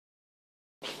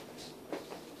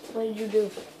What did you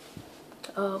do?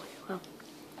 Oh, well.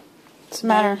 What's the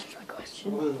matter? That's my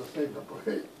question.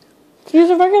 Use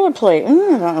a regular plate. I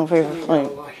don't know favorite plate.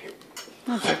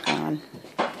 That's a gone.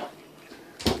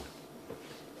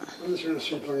 I'm just going to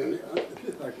see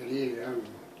if I can eat it.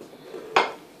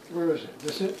 Where is it?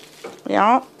 This it?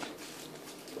 Yeah.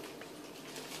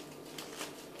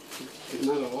 It's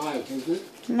not alive, is it?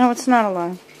 No, it's not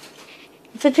alive.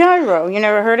 It's a gyro. You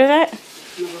never heard of that?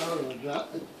 Never heard of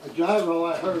a gyro.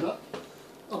 I heard up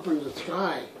in the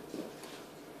sky.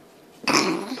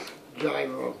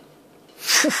 Gyro.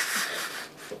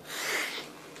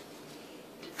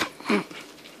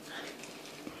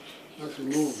 That's a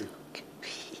movie.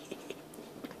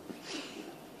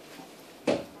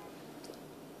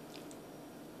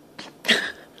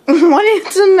 What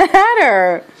is the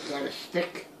matter? Got a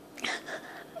stick.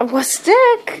 What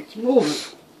stick? It's moving.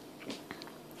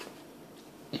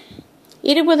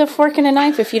 Eat it with a fork and a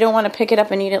knife if you don't want to pick it up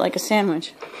and eat it like a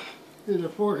sandwich. There's a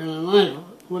fork and a knife.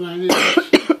 What I need is a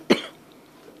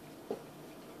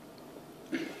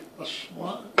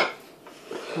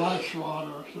fly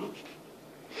swatter or something.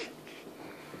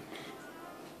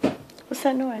 What's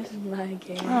that noise? My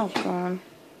game. Oh, God.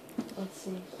 Let's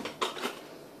see.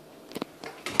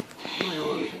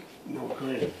 No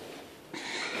great.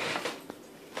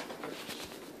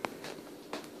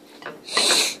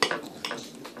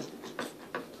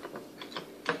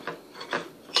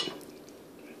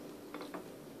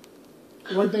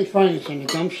 What'd they find? It's in the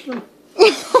dumpster?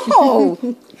 Oh!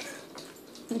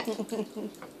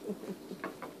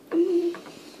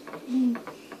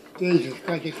 Jesus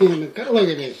Christ, you can't even look at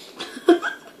this.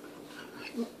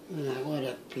 What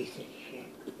a piece of shit.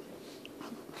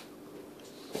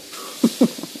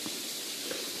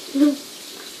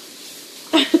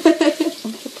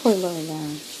 Poor little guy.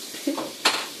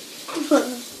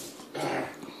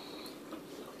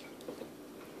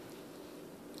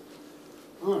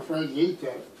 I'm afraid to eat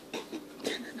that.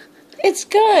 It's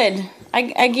good.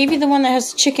 I gave you the one that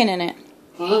has chicken in it.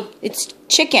 Huh? It's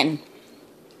chicken.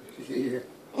 Yeah.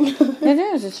 It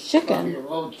is. It's Probably chicken. a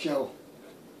road show.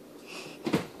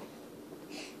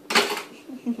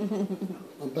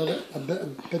 I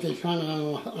bet they found it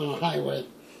on a highway.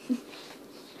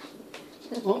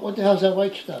 What the hell's that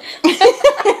white stuff?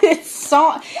 It's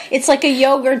like a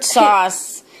yogurt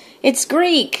sauce. It's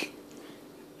Greek.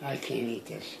 I can't eat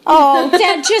this. Oh,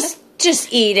 Dad,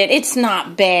 just eat it. It's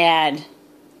not bad.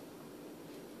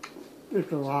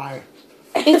 It's a lie.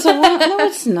 It's a lot. No,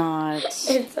 it's not.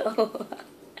 It's a lot.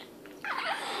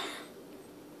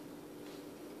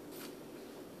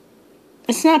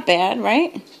 It's not bad,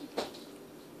 right?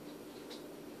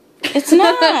 It's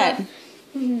not. I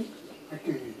can't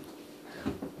eat it.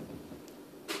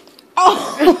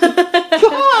 Oh,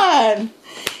 God.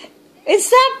 Is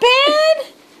that bad?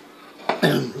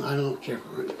 I don't care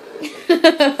for it.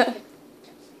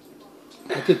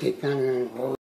 I think they found it on a road.